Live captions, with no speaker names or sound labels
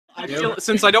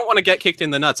Since I don't want to get kicked in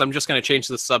the nuts, I'm just going to change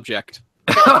the subject.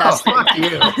 Oh, fuck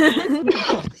you.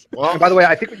 Well, by the way,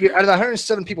 I think out of the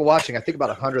 107 people watching, I think about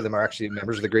 100 of them are actually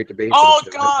members of the Great Debate. Oh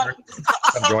God!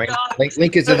 I'm joined.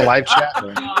 Link is in the live chat.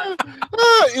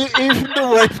 Even the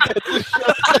wife gets a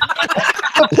shot.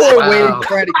 The poor Wade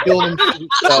trying to kill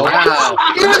himself. Wow.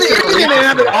 Even the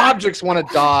inanimate objects want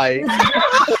to die.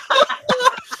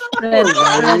 Do you know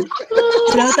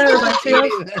what that reminds me of?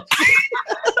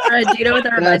 Alright, do you know what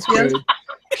that reminds me of?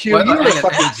 Q, you're a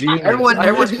fucking genius. Everyone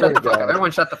shut the fuck up.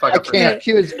 Everyone shut the fuck up. I can't.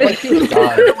 Q is dying. Everyone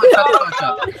shut the fuck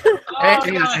up.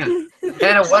 Hang on.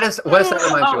 Hannah, what does that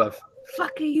remind you of?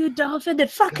 Fuck you, dolphin,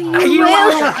 and fuck you, Q,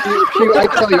 whale. I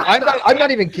tell you, I'm not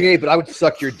even gay, but I would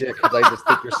suck your dick because I just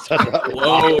think you're such a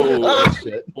Whoa.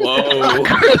 shit. Whoa.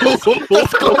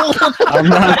 I'm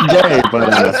not gay, but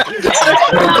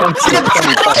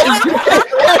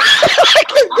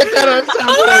Get that on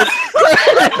soundboard.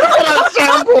 Get that on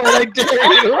soundboard, I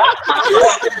dare you.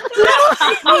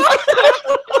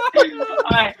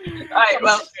 Alright,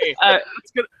 well,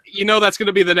 It's gonna, you know that's going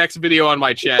to be the next video on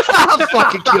my chat. I'll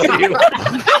fucking kill you.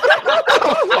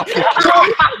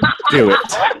 do it.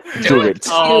 Do it.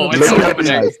 Oh, it's Look at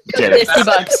happening. Get it.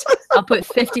 $50. I'll put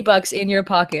 $50 in your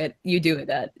pocket. You do it.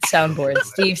 That soundboard,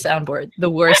 Steve soundboard, the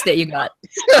worst that you got.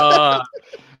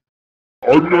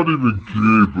 I'm not even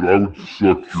gay, but I would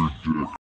suck your dick.